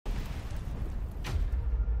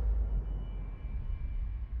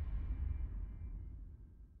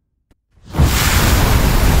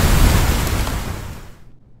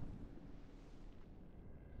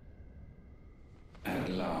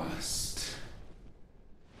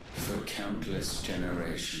countless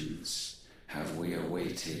generations have we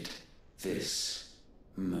awaited this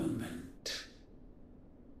moment.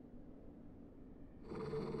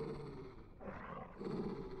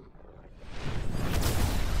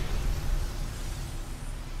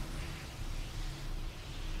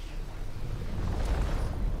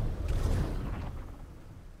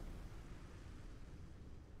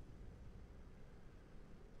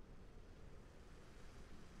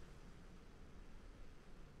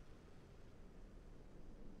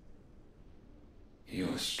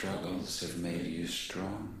 Your struggles have made you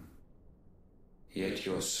strong, yet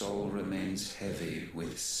your soul remains heavy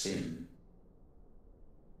with sin.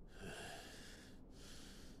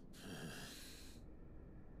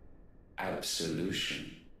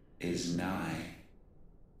 Absolution is nigh.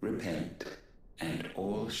 Repent, and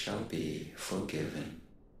all shall be forgiven.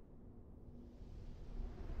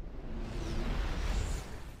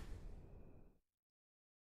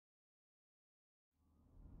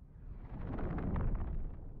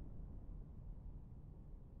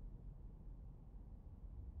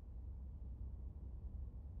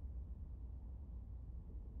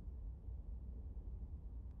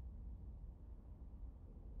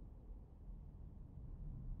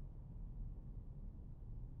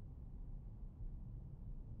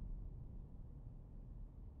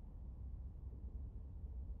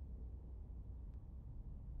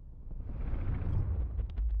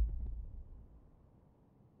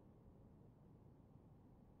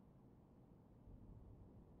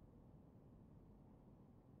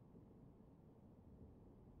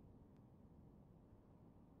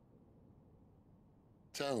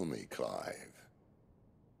 Tell me, Clive,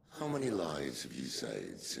 how many lives have you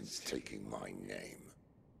saved since taking my name?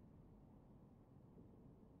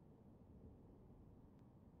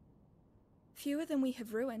 Fewer than we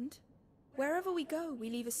have ruined. Wherever we go,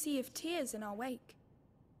 we leave a sea of tears in our wake.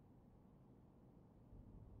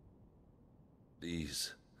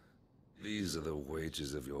 These are the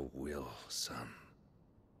wages of your will, son.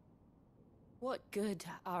 What good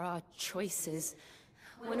are our choices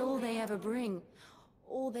when all they ever bring,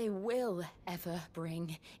 all they will ever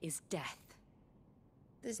bring, is death?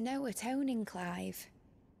 There's no atoning, Clive.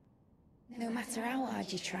 No matter how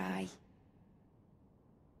hard you try.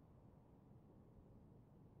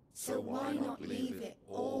 So why not leave it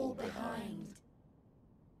all behind?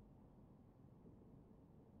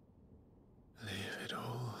 Leave it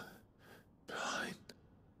all behind.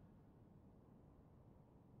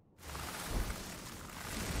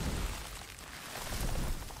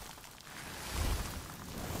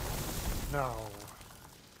 No.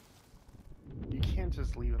 You can't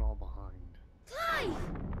just leave it all behind. Clive!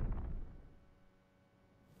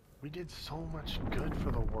 We did so much good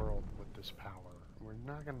for the world with this power. We're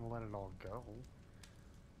not gonna let it all go.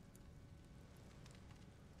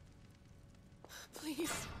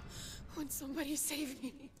 Please, won't somebody save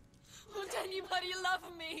me? Won't anybody love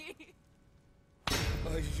me?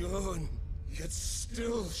 I yearn, yet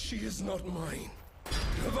still she is not mine.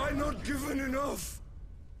 Have I not given enough?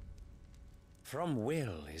 From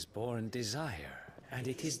will is born desire, and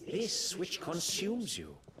it is this which consumes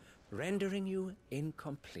you, rendering you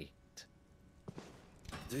incomplete.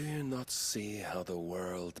 Do you not see how the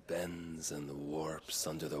world bends and warps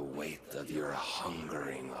under the weight of your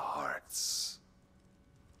hungering hearts?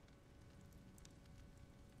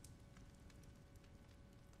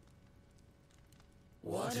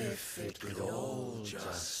 What if it could all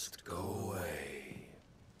just go away?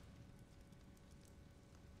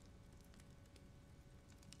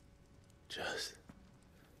 Just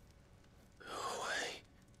go away.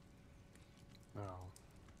 No.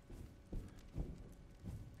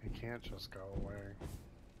 It can't just go away.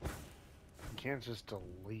 You can't just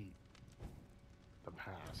delete the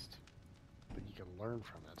past, but you can learn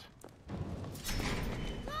from it.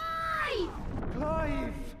 Clive!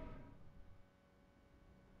 Clive!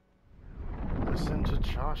 Listen to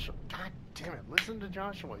Joshua. God damn it, listen to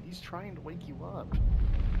Joshua. He's trying to wake you up.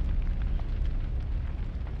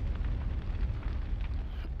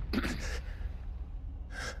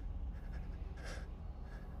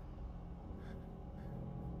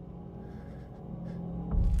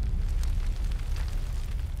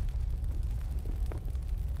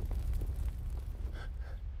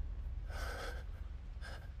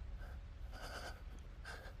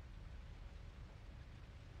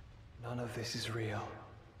 None of this is real.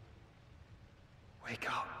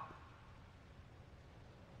 Wake up.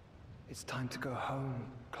 It's time to go home,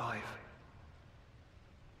 Clive.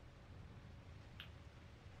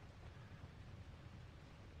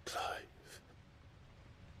 Clive.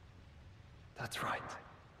 That's right.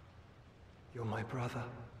 You're my brother.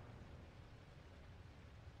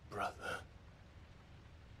 Brother.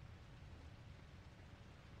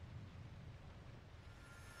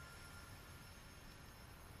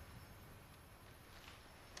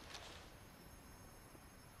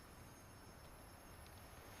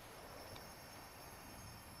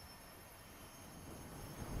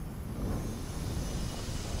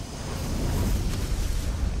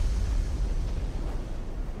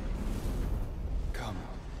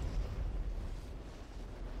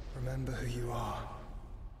 remember who you are.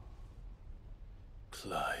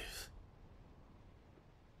 Clive.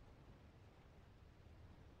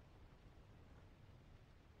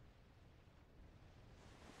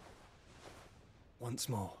 Once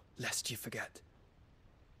more, lest you forget.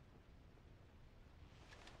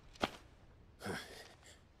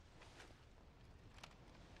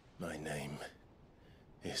 My name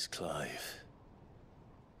is Clive.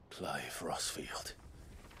 Clive Rossfield.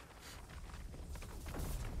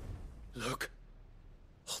 Look,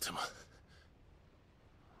 Ultima.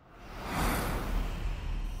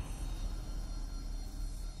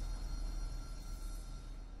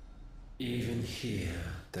 Even here,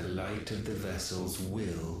 the light of the vessel's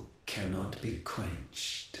will cannot be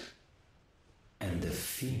quenched. And the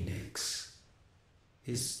Phoenix,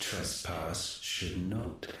 his trespass should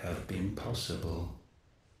not have been possible.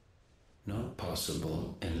 Not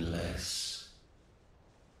possible unless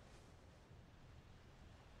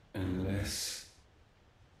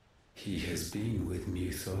he has been with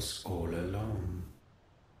Muthos all along.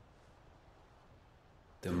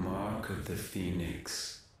 The mark of the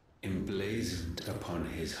Phoenix, emblazoned upon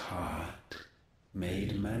his heart,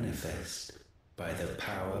 made manifest by the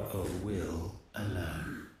power of will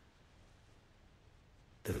alone.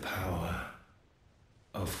 The power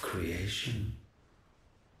of creation.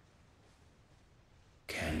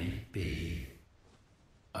 Can it be?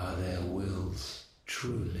 Are their wills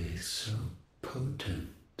truly so potent?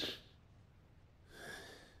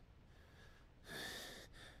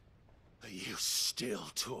 Are you still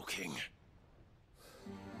talking?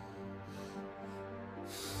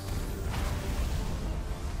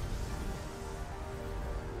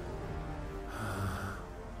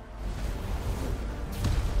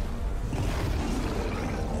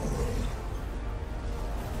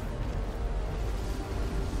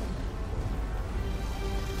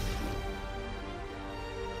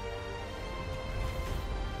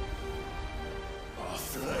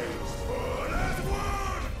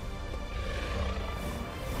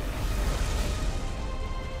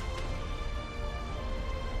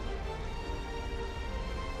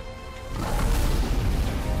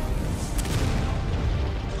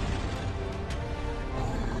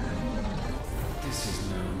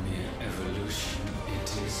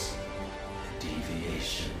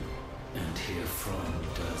 And herefrom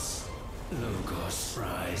does Logos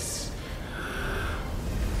rise.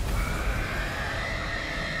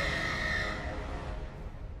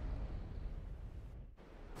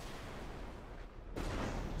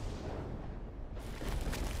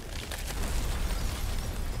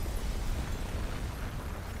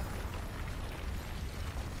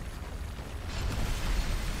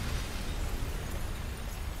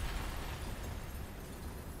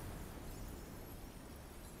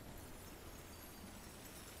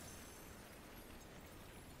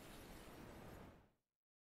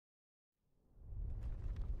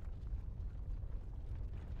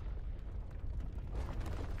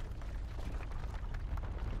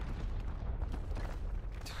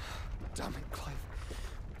 Damn it, Clive.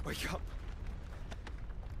 Wake up.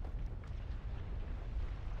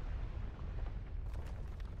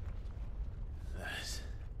 That.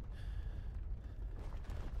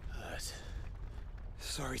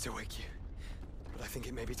 Sorry to wake you, but I think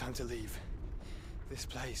it may be time to leave. This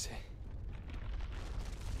place.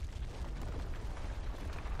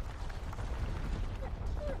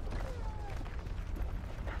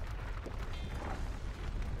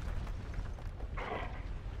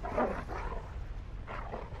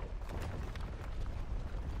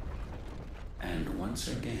 And once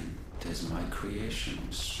again does my creation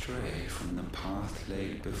stray from the path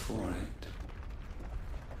laid before it.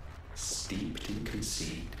 Steeped in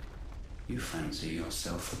conceit, you fancy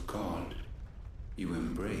yourself a god. You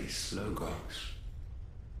embrace Logos.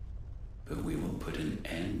 But we will put an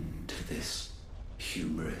end to this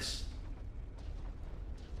hubris.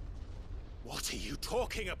 What are you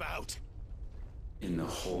talking about? In the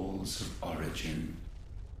halls of origin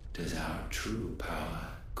does our true power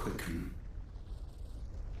quicken.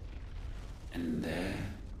 And there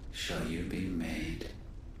shall you be made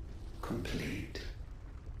complete.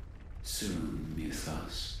 Soon,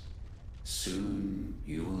 Muthos, soon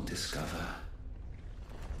you will discover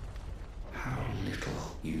how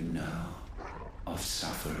little you know of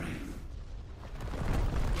suffering.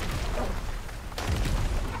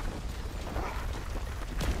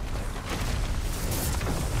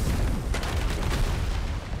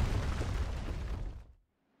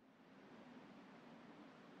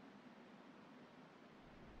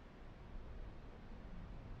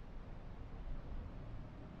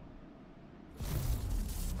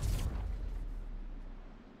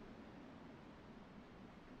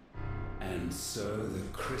 And so the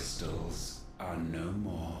crystals are no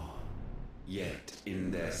more. Yet in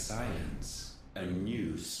their silence, a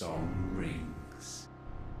new song rings.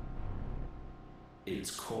 Its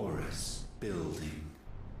chorus building,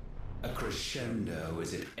 a crescendo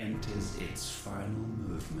as it enters its final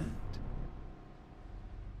movement,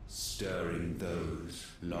 stirring those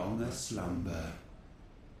long aslumber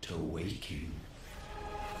to waking.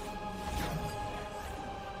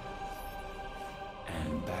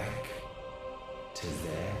 And back to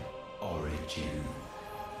their origin.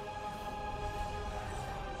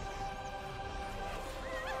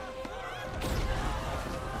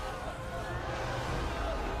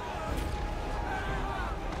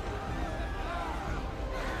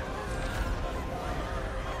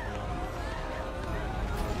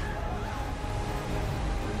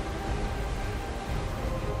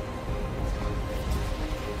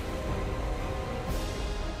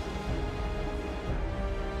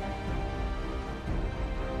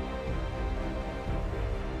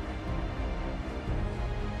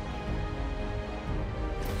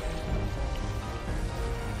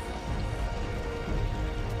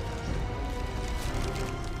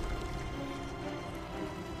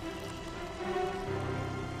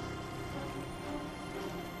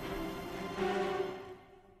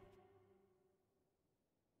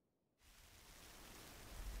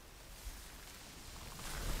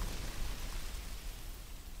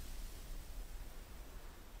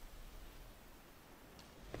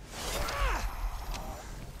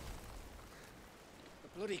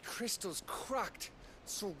 Bloody crystal's cracked.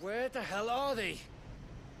 So where the hell are they?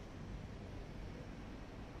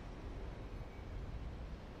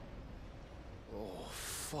 Oh,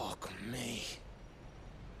 fuck me.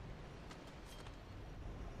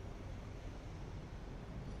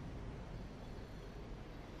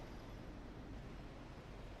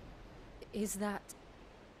 Is that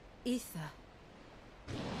ether?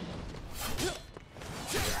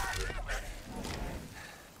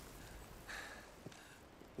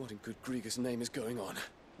 What in good Grieger's name is going on?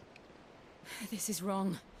 This is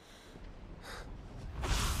wrong.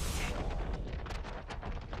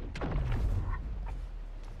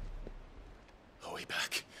 Are we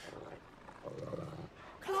back?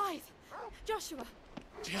 Clive! Joshua!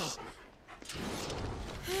 Jill!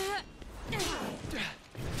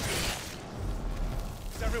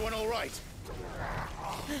 Is everyone all right?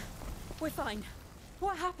 We're fine.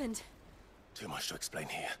 What happened? Too much to explain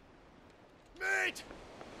here. Mate!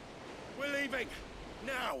 We're leaving!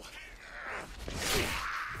 Now!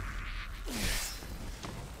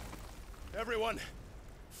 Everyone,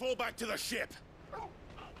 fall back to the ship!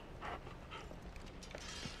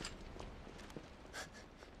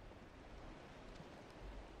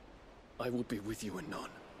 I will be with you anon.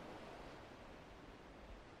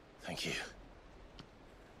 Thank you.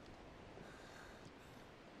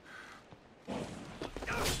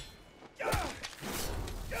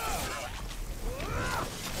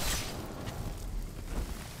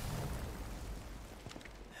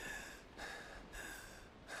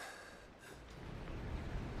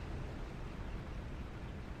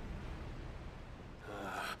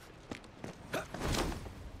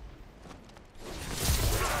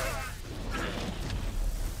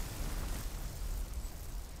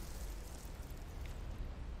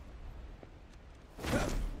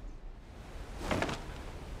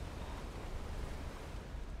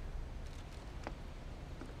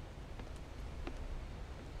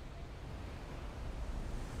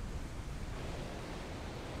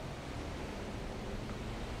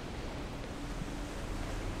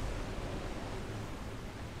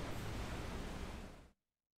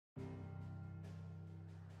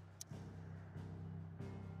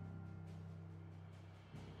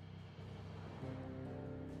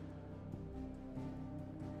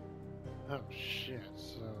 Oh shit,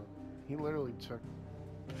 so he literally took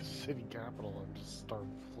the city capital and just started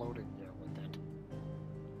floating there with it.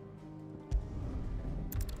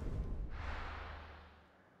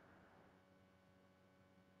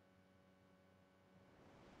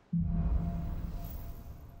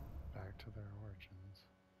 Back to their origins.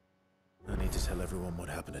 I need to tell everyone what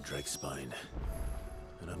happened at Drake's Spine.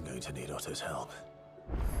 And I'm going to need Otto's help.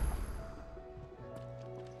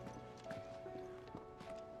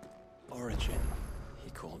 Origin, he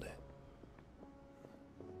called it.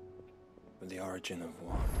 But the origin of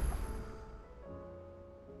what?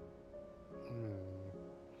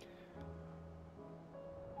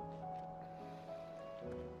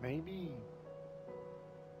 Maybe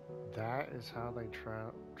that is how they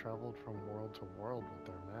traveled from world to world with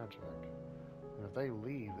their magic. And if they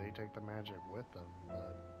leave, they take the magic with them,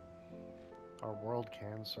 but our world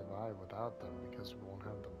can survive without them because we won't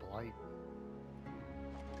have the blight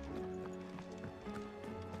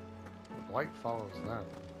Light follows them,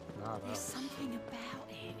 not There's us. something about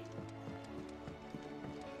it.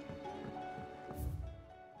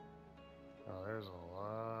 Oh, there's a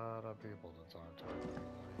lot of people to talk to.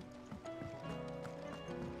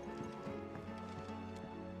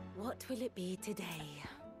 What will it be today?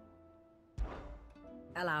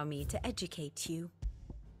 Allow me to educate you.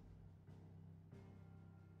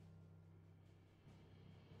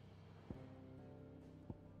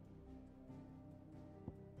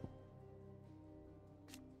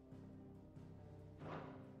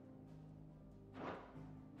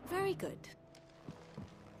 Very good.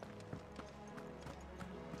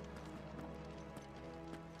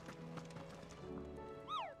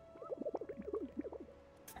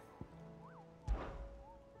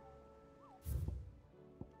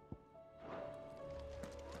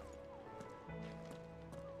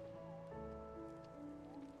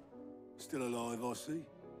 Still alive, I see.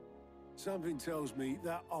 Something tells me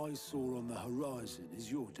that eyesore on the horizon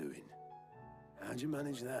is your doing. How'd you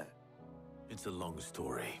manage that? It's a long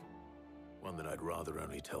story. One that I'd rather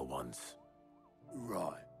only tell once.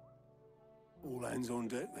 Right. All hands on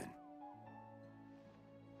deck, then.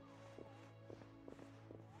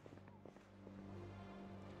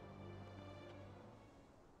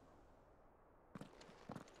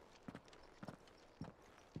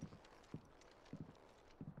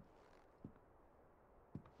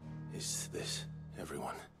 Is this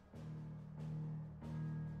everyone?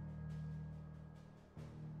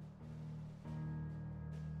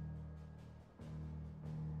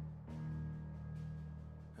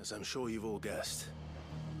 As I'm sure you've all guessed,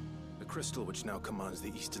 the crystal which now commands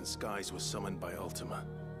the eastern skies was summoned by Ultima.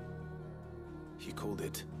 He called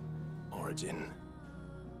it Origin.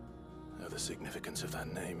 Though the significance of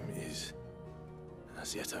that name is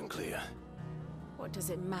as yet unclear. What does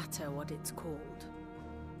it matter what it's called?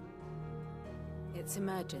 Its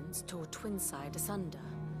emergence tore Twinside asunder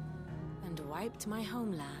and wiped my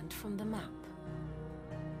homeland from the map.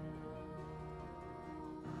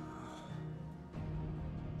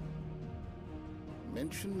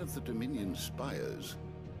 Mention of the Dominion spires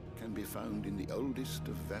can be found in the oldest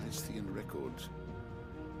of Valisthian records.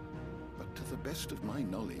 But to the best of my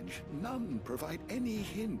knowledge, none provide any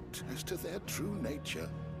hint as to their true nature.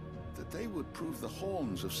 That they would prove the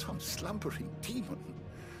horns of some slumbering demon.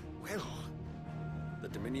 Well, The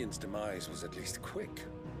Dominion's demise was at least quick.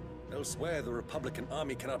 Elsewhere, the Republican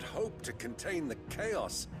army cannot hope to contain the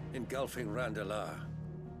chaos engulfing Randalar.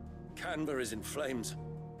 Canva is in flames,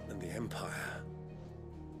 and the Empire.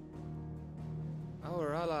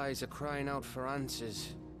 Our allies are crying out for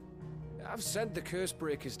answers. I've sent the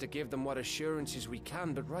Cursebreakers to give them what assurances we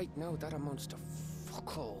can, but right now that amounts to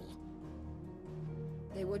fuck all.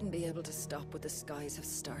 They wouldn't be able to stop what the skies have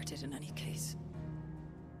started in any case.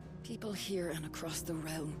 People here and across the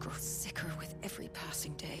realm grow sicker with every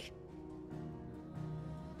passing day.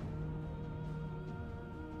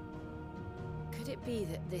 Could it be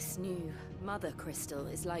that this new Mother Crystal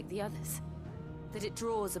is like the others? That it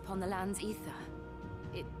draws upon the land's ether?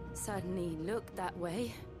 It certainly looked that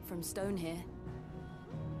way from stone here.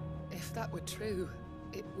 If that were true,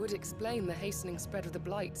 it would explain the hastening spread of the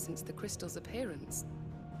Blight since the crystal's appearance.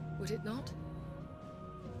 Would it not?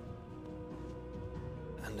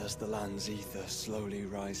 And as the land's ether slowly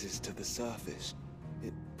rises to the surface,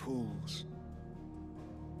 it pools,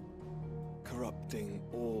 corrupting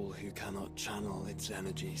all who cannot channel its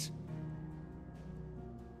energies.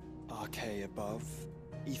 Archay above,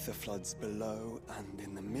 ether floods below, and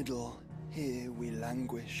in the middle, here we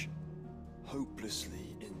languish,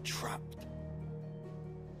 hopelessly entrapped.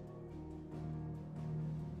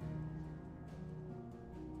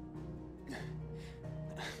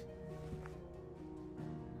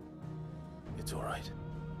 It's all right.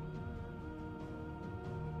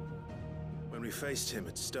 When we faced him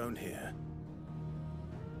at Stone here,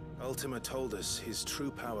 Ultima told us his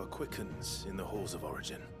true power quickens in the halls of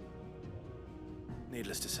Origin.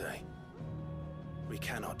 Needless to say, we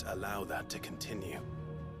cannot allow that to continue.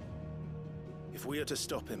 If we are to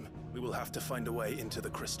stop him, we will have to find a way into the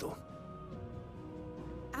crystal.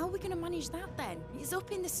 How are we gonna manage that then? It's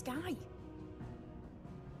up in the sky.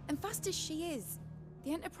 And fast as she is,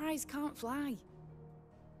 the Enterprise can't fly.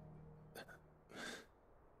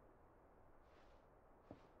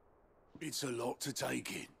 It's a lot to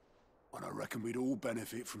take in, and I reckon we'd all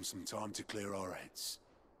benefit from some time to clear our heads.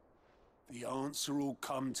 The answer will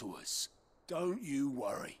come to us. Don't you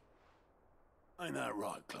worry. Ain't that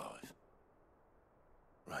right, Clive?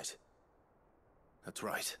 Right. That's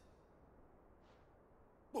right.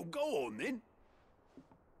 Well, go on then.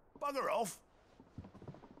 Bugger off.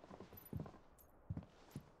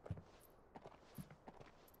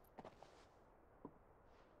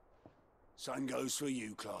 Same goes for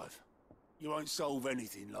you, Clive. You won't solve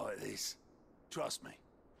anything like this. Trust me.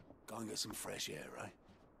 Go and get some fresh air, eh?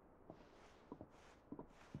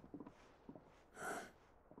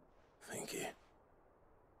 Thank you.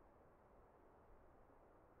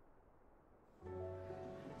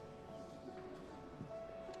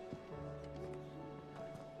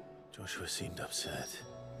 Joshua seemed upset.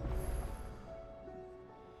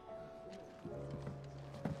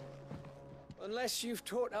 Unless you've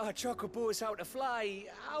taught our chocobos how to fly,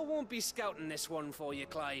 I won't be scouting this one for you,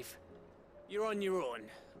 Clive. You're on your own,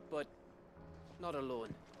 but not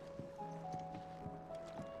alone.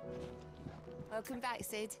 Welcome back,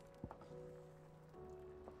 Sid.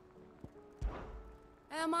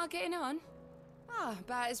 How am I getting on? Ah,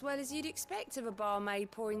 about as well as you'd expect of a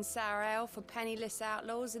barmaid pouring sour ale for penniless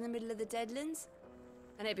outlaws in the middle of the Deadlands.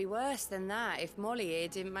 And it'd be worse than that if Molly here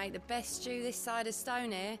didn't make the best stew this side of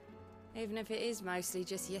Stone here, even if it is mostly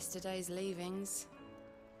just yesterday's leavings.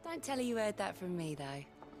 Don't tell her you heard that from me, though.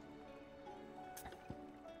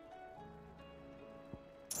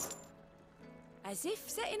 As if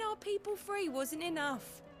setting our people free wasn't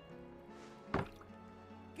enough.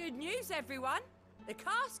 Good news, everyone! The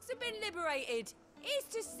casks have been liberated! Here's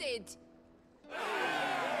to Sid!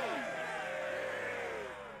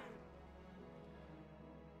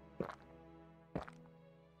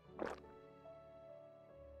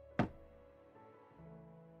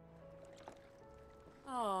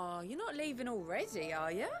 Oh, you're not leaving already,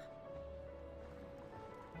 are you?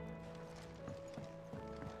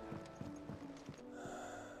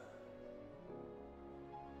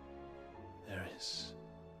 There is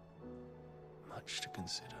much to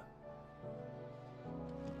consider.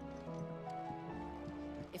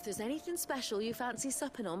 If there's anything special you fancy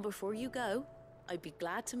supping on before you go, I'd be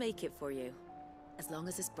glad to make it for you, as long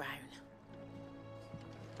as it's brown.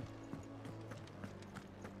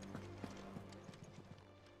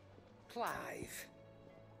 Clive.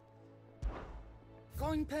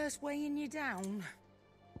 Going purse weighing you down.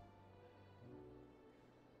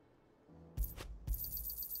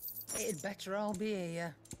 It'd better all be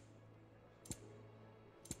here.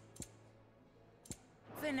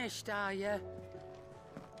 Finished, are you?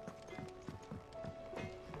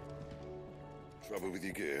 Trouble with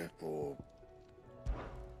your gear, or...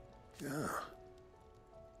 Yeah.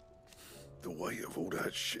 The weight of all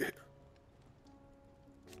that shit.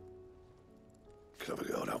 Clever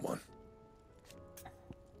girl, that one.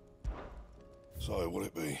 So, what'll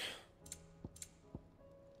it be?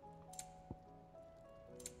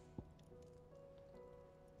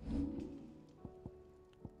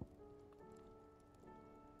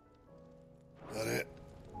 That it?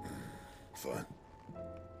 Fine.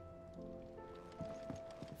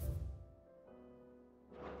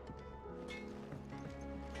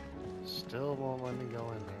 Still won't let me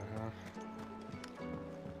go in there, huh?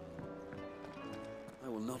 I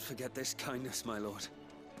will not forget this kindness, my lord.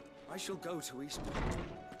 I shall go to Eastport,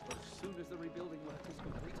 but as soon as the rebuilding work is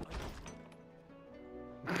complete,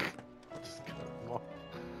 Just cut him off.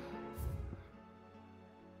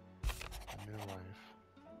 A new life.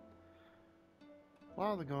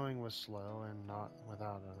 While the going was slow and not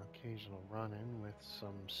without an occasional run-in with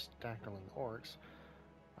some stackling orcs,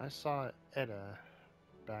 I saw Edda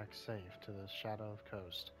back safe to the Shadow of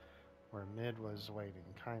Coast, where Mid was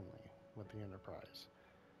waiting kindly with the Enterprise.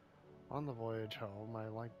 On the voyage home, I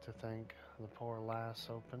like to think the poor lass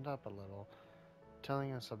opened up a little,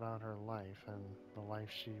 telling us about her life and the life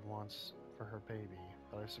she wants for her baby,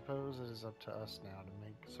 but I suppose it is up to us now to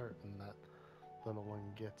make certain that little one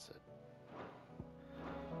gets it.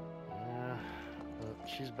 Yeah, but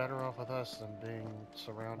she's better off with us than being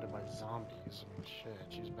surrounded by zombies. I mean, shit,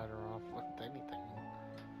 she's better off with anything.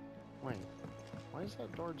 Wait, why is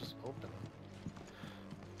that door just open?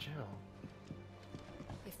 Jill.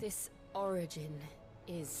 If this origin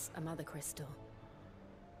is a mother crystal,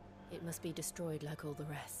 it must be destroyed like all the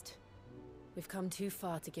rest. We've come too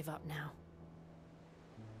far to give up now.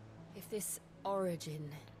 If this origin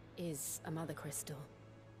is a mother crystal,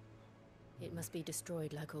 it must be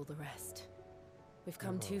destroyed like all the rest. We've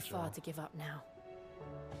come too far to give up now.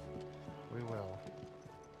 We will.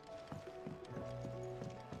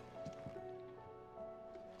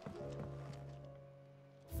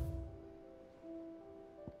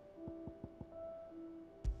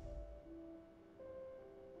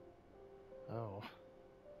 Oh.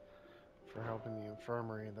 For helping the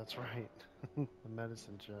infirmary, that's right. The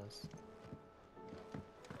medicine chest.